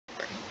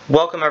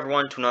Welcome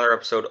everyone to another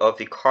episode of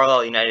the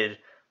Carlisle United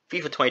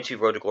FIFA 22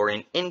 Road to Glory,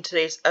 and in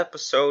today's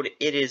episode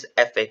it is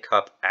FA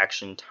Cup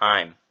action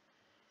time.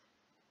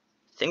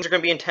 Things are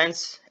going to be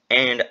intense,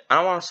 and I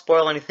don't want to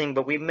spoil anything,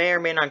 but we may or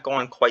may not go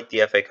on quite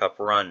the FA Cup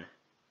run.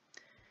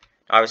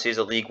 Obviously, as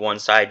a League One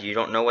side, you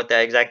don't know what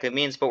that exactly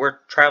means, but we're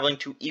traveling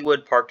to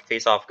Ewood Park to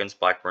face off against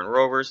Blackburn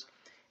Rovers,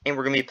 and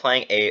we're going to be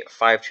playing a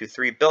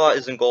 5-2-3. Billa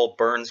is in goal,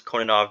 Burns,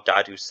 Kononov,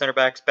 Dadu center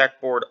backs,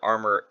 backboard,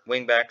 Armour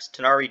wing backs,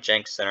 Tanari,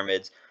 Jenks center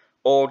mids,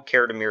 Old,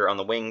 Karadimir on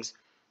the wings,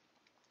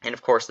 and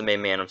of course the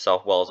main man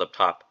himself, Wells, up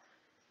top.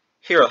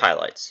 Here are the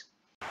highlights.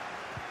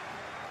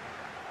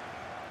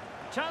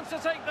 Chance to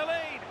take the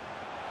lead.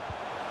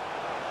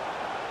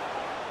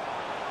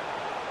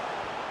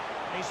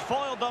 He's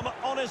foiled them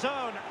on his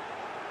own.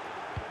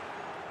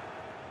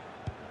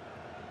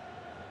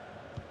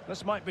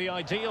 This might be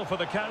ideal for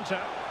the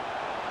counter.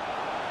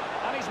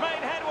 And he's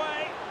made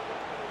headway.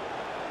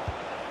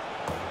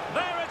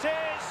 There it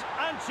is,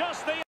 and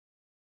just the...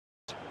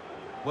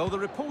 Well, the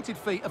reported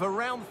fee of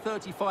around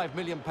 £35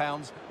 million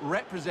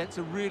represents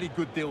a really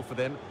good deal for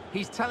them.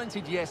 He's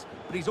talented, yes,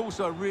 but he's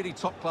also a really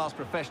top-class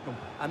professional.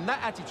 And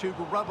that attitude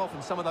will rub off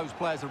on some of those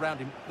players around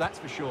him, that's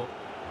for sure.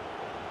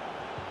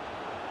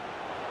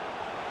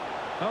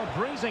 Oh,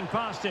 breezing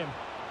past him.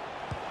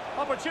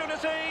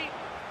 Opportunity.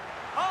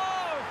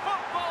 Oh,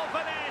 football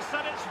finesse,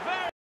 and it's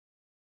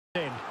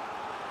very... in.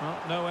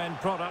 Well, no end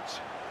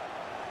product.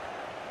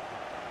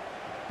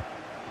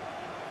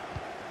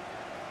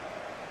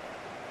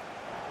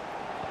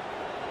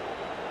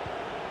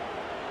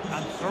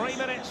 And 3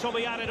 minutes will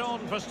be added on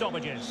for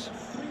stoppages.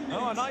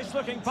 Oh, a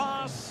nice-looking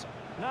pass.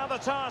 Now the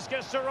task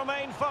is to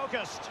remain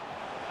focused.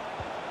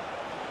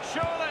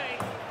 Surely.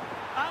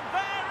 And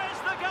there is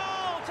the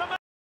goal to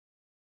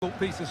make...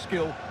 Piece of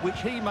skill,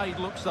 which he made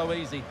look so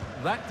easy.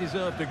 That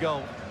deserved a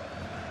goal.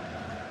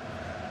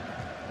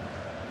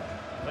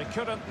 They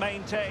couldn't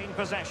maintain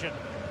possession.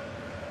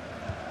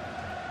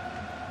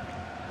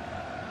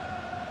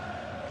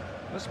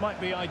 This might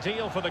be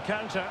ideal for the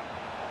counter.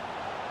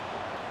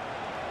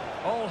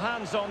 All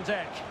hands on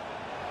deck.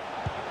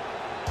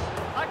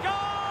 A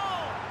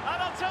goal!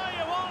 And I'll tell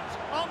you what,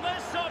 on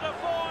this sort of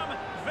form,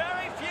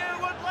 very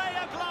few would lay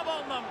a glove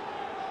on them.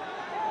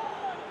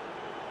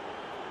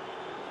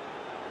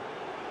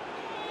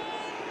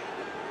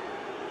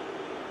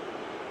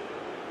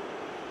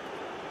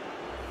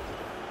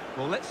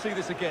 Well, let's see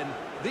this again.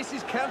 This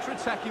is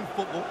counter-attacking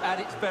football at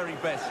its very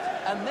best.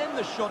 And then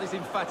the shot is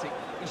emphatic.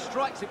 He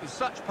strikes it with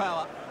such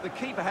power, the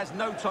keeper has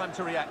no time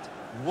to react.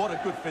 What a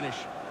good finish.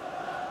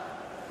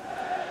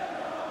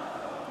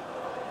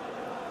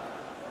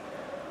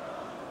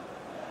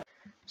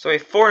 So a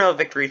 4-0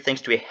 victory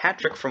thanks to a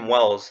hat-trick from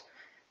Wells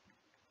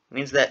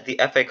means that the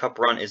FA Cup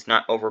run is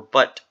not over,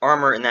 but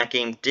Armour in that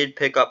game did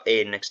pick up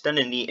an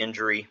extended knee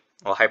injury,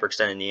 well,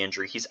 hyperextended knee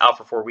injury. He's out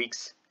for 4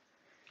 weeks,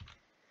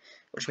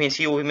 which means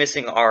he will be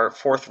missing our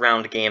 4th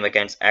round game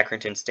against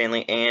Accrington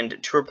Stanley,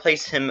 and to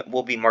replace him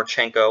will be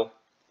Marchenko.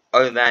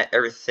 Other than that,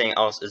 everything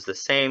else is the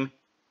same.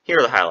 Here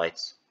are the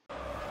highlights.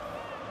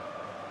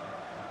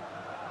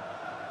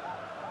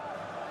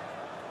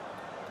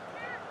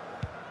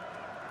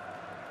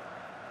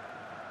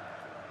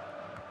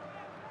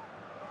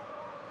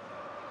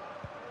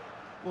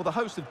 Well, the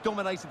hosts have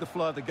dominated the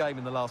flow of the game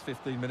in the last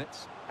 15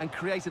 minutes and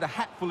created a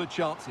hatful of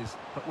chances.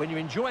 But when you're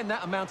enjoying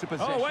that amount of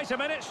possession... Oh, wait a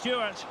minute,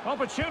 Stuart.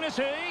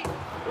 Opportunity.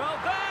 Well,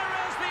 there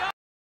is the...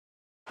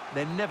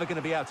 They're never going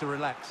to be able to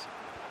relax.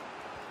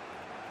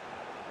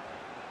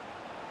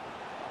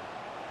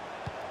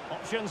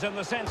 Options in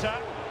the centre.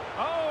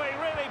 Oh, he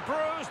really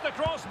bruised the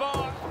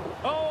crossbar.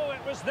 Oh,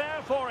 it was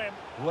there for him.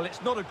 Well,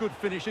 it's not a good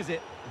finish, is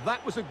it?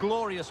 That was a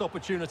glorious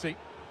opportunity.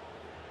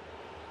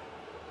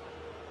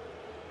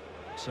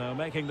 So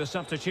making the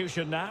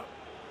substitution now.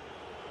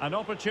 An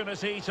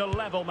opportunity to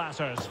level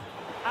matters.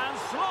 And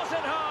slot it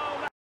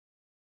home.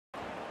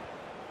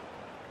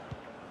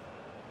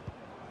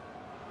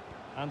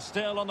 And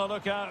still on the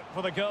lookout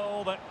for the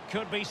goal that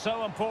could be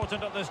so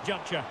important at this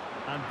juncture.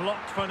 And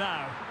blocked for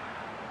now.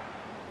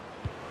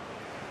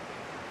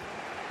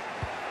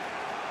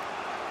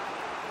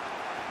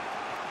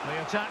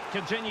 The attack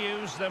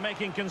continues. They're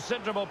making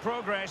considerable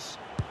progress.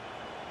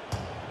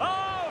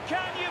 Oh,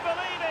 can you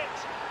believe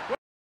it?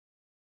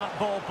 That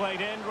ball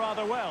played in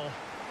rather well.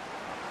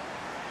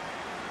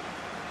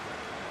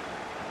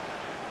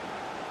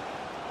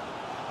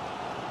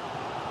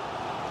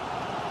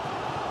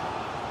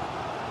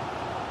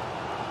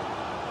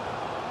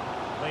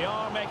 They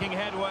are making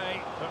headway,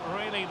 but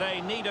really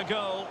they need a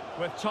goal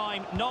with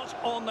time not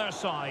on their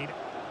side.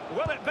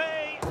 Will it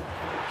be?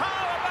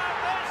 How about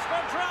this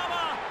for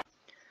drama?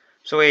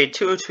 So a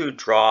 2-2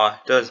 draw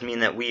does mean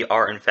that we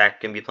are in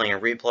fact going to be playing a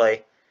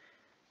replay.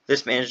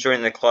 This man is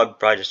joining the club,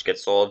 probably just get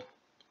sold.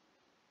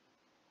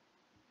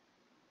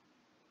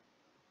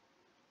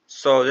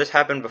 So this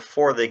happened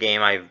before the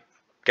game. I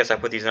guess I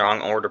put these in the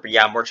wrong order. But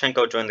yeah,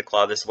 Marchenko joined the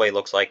club. This is the way it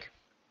looks like.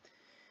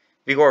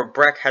 Vigor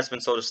Breck has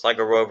been sold to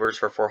Sligo Rovers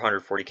for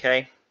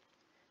 $440K.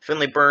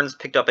 Finley Burns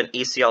picked up an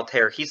ACL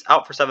tear. He's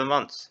out for 7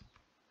 months.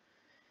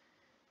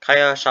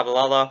 Kaya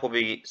Shabalala will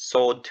be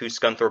sold to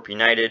Scunthorpe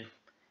United.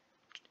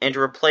 And to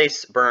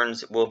replace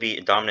Burns will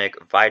be Dominic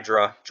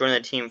Vidra, joining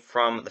the team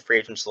from the free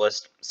agents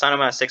list. Sign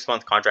him on a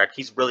 6-month contract.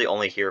 He's really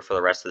only here for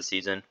the rest of the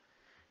season.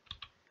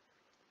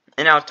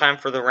 And now it's time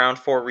for the round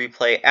 4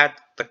 replay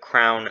at the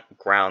Crown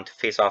Ground to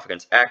face off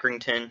against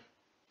Accrington.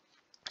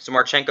 So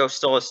Marchenko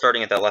still is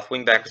starting at that left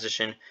wing back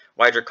position.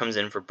 Vidra comes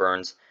in for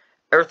Burns.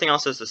 Everything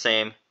else is the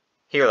same.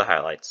 Here are the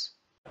highlights.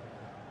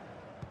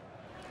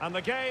 And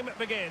the game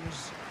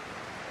begins.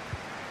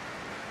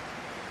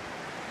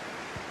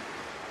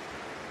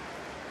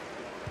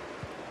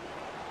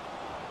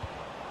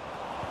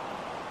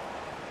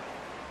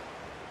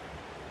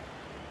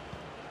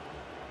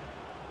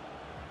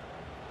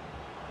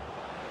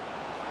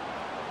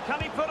 Can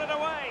he put it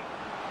away?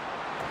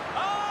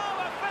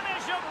 Oh, a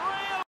finish of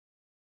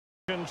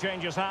real...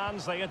 Changes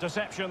hands, the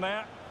interception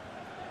there.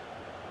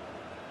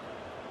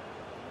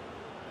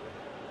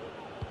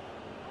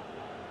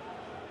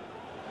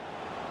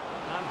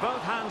 And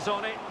both hands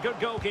on it, good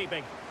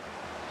goalkeeping.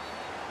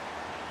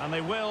 And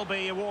they will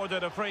be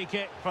awarded a free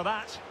kick for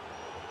that.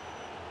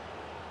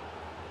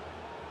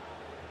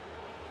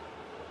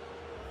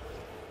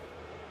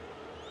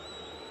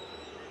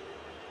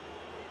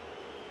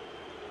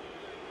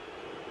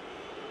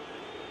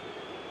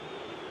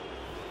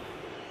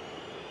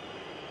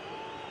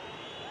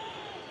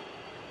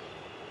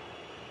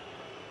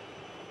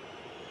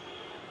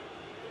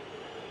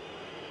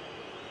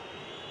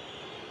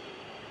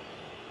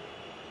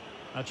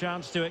 A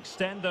chance to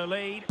extend their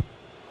lead.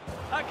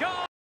 A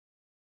goal!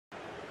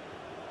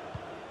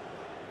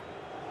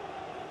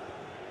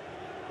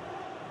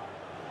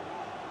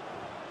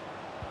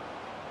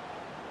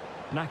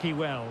 Naki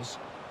Wells.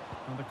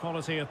 And the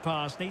quality of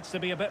pass needs to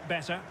be a bit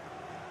better.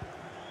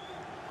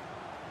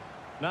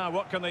 Now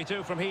what can they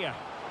do from here?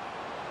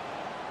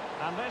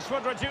 And this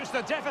would reduce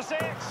the deficit.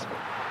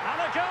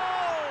 And a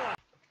goal!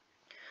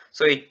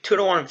 So a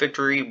 2-1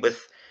 victory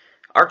with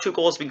our 2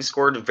 goals being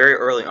scored very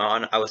early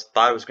on. I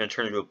thought it was going to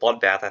turn into a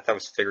bloodbath. I thought I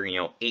was figuring,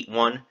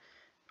 8-1.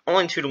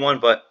 Only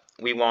 2-1, but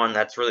we won.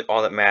 That's really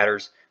all that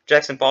matters.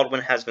 Jackson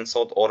Baldwin has been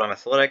sold to Oldham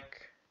Athletic.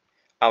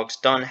 Alex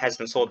Dunn has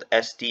been sold to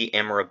SD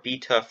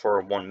Amarabita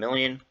for $1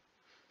 million.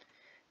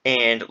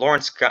 And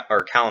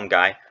Callum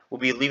Guy will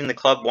be leaving the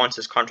club once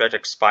his contract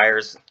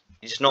expires.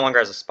 He just no longer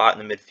has a spot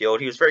in the midfield.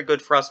 He was very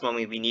good for us when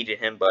we needed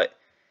him, but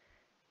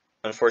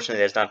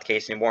unfortunately, that's not the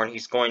case anymore, and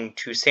he's going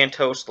to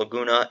Santos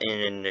Laguna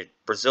in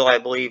Brazil, I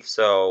believe,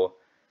 so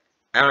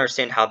I don't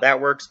understand how that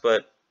works,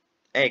 but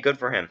hey, good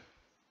for him.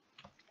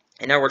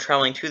 And now we're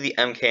traveling to the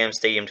MKM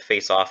Stadium to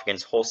face off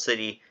against Hull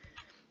City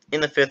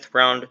in the 5th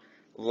round.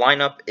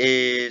 Lineup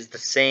is the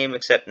same,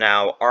 except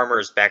now Armour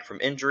is back from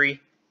injury.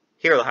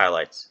 Here are the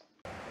highlights.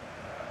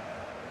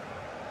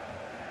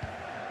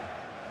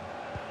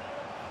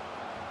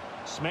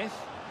 Smith.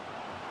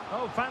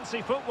 Oh,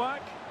 fancy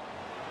footwork.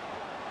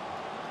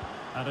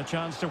 And a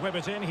chance to whip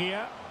it in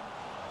here.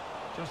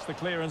 Just the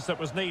clearance that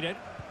was needed.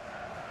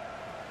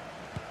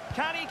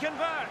 Can he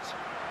convert?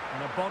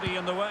 And a body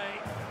in the way.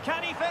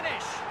 Can he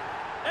finish?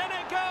 In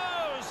it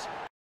goes!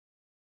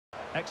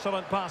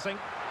 Excellent passing.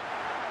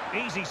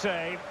 Easy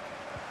save.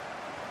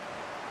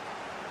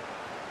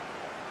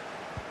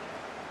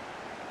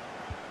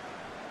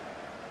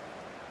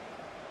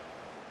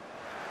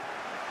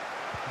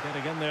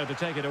 Getting in there to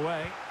take it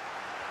away.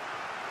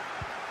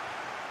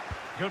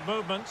 Good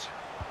movement.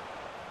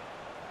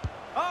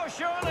 Oh,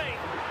 surely!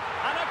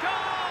 And a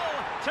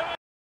goal!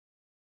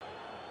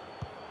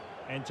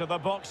 Into the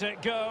box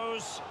it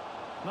goes.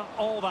 Not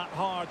all that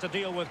hard to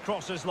deal with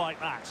crosses like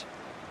that.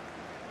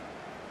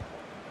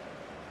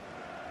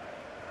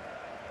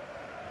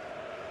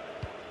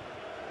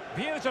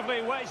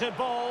 Beautifully weighted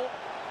ball.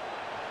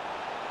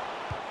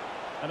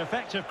 An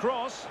effective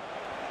cross.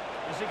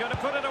 Is he going to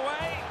put it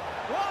away?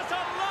 What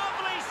a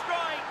lovely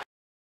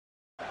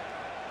strike!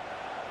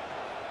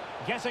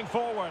 Getting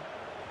forward.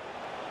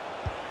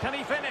 Can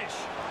he finish?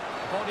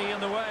 Body in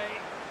the way.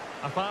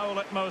 A foul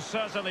it most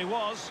certainly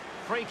was.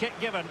 Free kick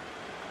given.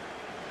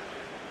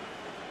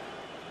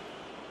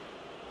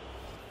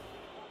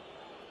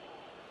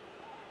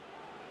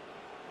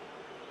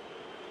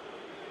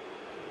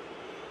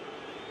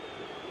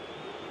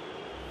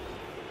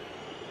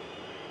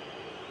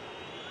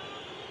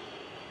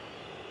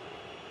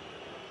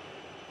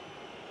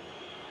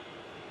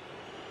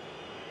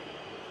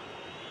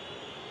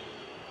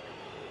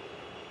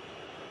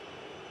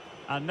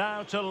 And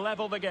now to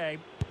level the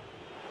game.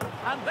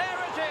 And there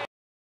it is!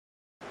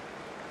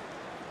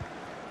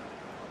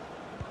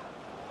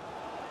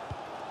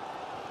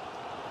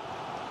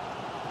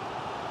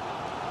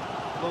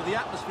 Well, the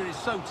atmosphere is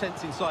so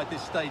tense inside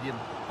this stadium,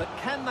 but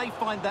can they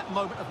find that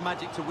moment of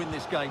magic to win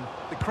this game?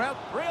 The crowd...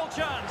 Real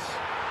chance!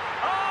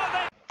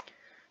 Oh,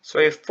 So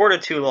a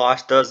 4-2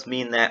 loss does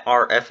mean that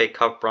our FA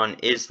Cup run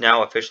is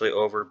now officially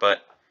over, but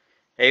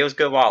hey, it was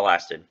good while it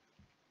lasted.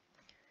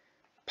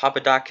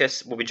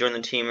 Papadakis will be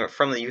joining the team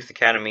from the Youth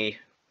Academy.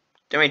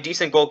 I mean,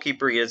 decent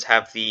goalkeeper. He does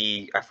have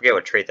the... I forget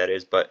what trait that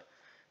is, but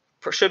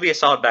should be a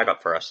solid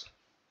backup for us.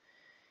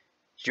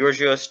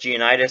 Georgios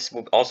Giannidis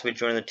will also be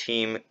joining the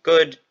team.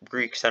 Good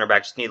Greek center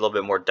back, just need a little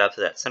bit more depth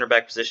at that center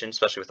back position,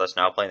 especially with us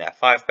now playing that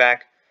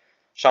 5-back.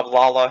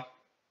 Shabalala,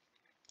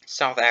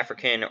 South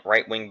African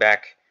right wing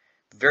back,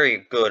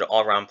 very good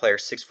all-around player,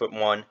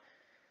 6'1",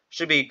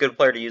 should be a good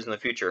player to use in the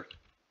future.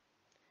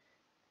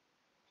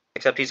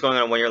 Except he's going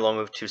on a one-year loan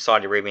move to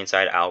Saudi Arabian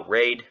side Al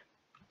Raid.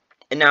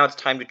 And now it's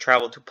time to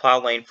travel to Plough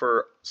Lane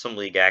for some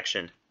league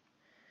action.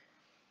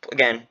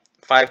 Again,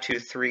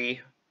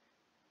 5-2-3.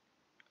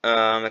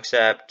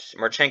 Except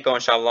Marchenko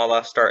and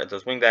Shabalala start at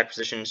those wing-back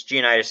positions.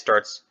 Giannidis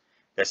starts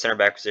that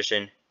center-back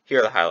position. Here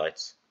are the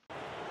highlights.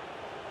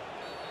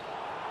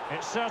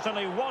 It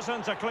certainly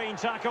wasn't a clean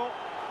tackle,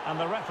 and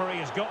the referee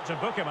has got to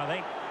book him, I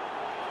think.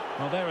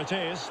 Well, there it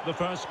is, the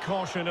first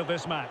caution of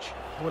this match.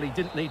 Well, he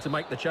didn't need to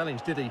make the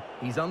challenge, did he?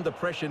 He's under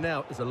pressure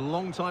now. There's a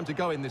long time to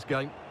go in this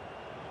game.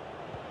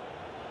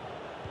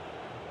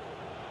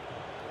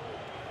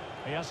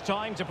 He has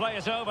time to play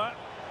it over.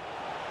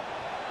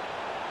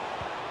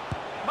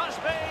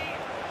 Must be,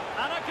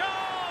 and a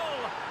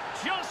goal!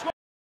 Just one.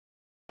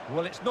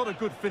 Well, it's not a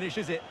good finish,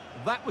 is it?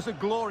 That was a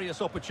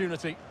glorious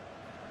opportunity.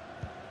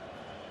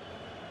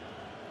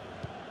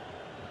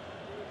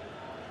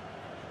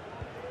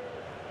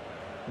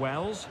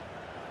 Wells.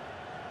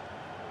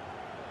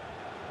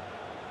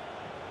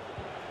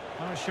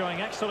 Oh,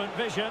 showing excellent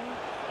vision.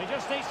 He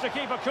just needs to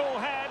keep a cool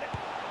head.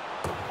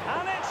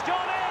 And it's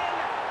gone in!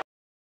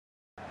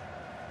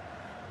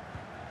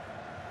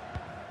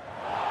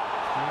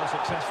 A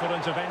successful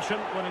intervention,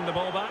 winning the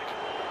ball back.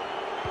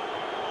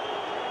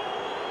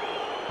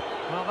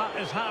 Well, that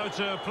is how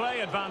to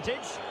play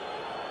advantage.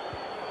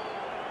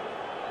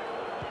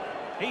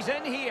 He's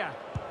in here.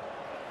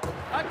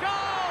 A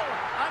goal!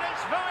 And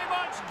it's very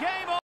much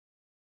game on.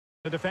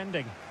 The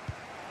defending.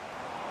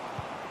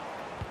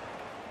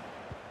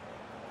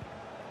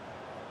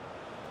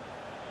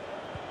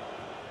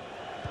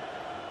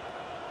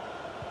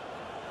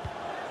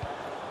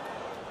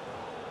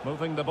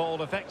 Moving the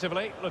ball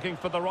effectively, looking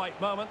for the right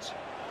moment.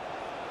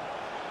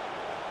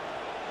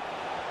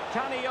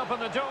 Can he open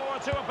the door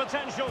to a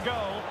potential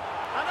goal?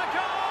 And a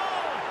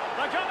goal!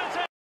 They're going to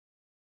take...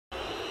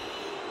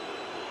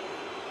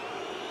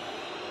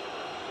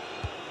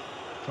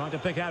 Trying to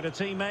pick out a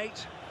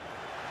teammate.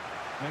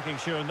 Making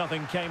sure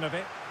nothing came of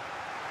it.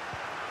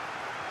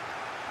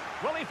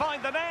 Will he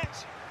find the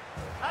net?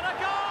 And a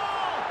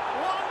goal!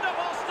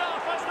 Wonderful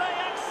stuff as they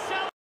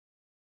excel.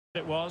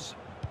 It was.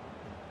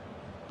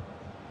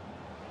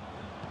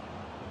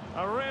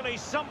 A really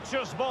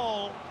sumptuous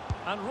ball.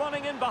 And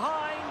running in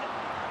behind.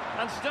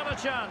 And still a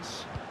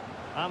chance.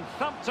 And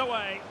thumped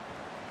away.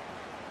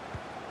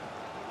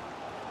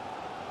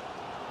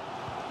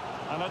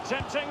 And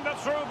attempting the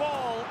through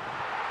ball.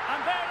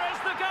 And there is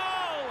the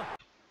goal!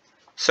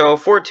 So,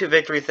 4-2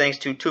 victory thanks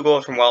to 2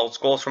 goals from Wells,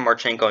 goals from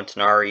Marchenko and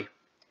Tanari.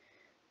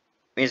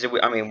 Means that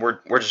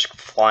we're just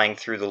flying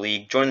through the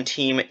league. Joining the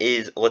team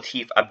is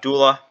Latif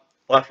Abdullah,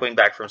 left wing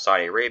back from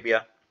Saudi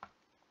Arabia.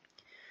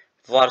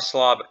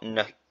 Vladislav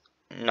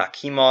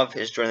Nakimov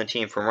is joining the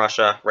team from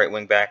Russia, right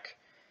wing back.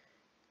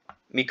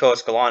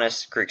 Mikos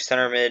Galanis, Greek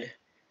center mid.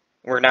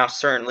 We're now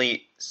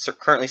currently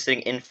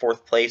sitting in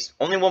 4th place,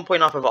 only 1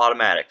 point off of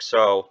automatic.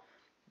 So,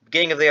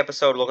 beginning of the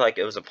episode looked like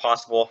it was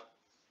impossible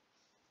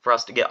for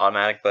us to get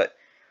automatic, but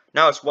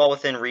now it's well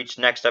within reach.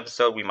 Next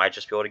episode, we might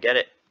just be able to get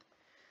it.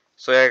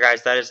 So yeah,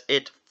 guys, that is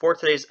it for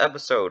today's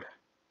episode.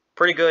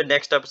 Pretty good.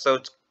 Next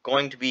episode's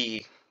going to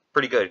be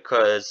pretty good,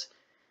 because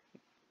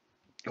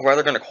we're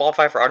either going to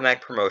qualify for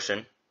automatic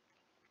promotion,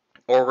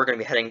 or we're going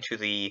to be heading to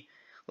the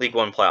League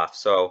One playoffs.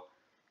 So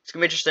it's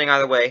going to be interesting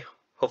either way.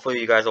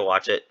 Hopefully you guys will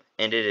watch it.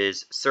 And it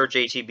is Sir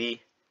JTB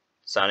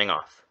signing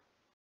off.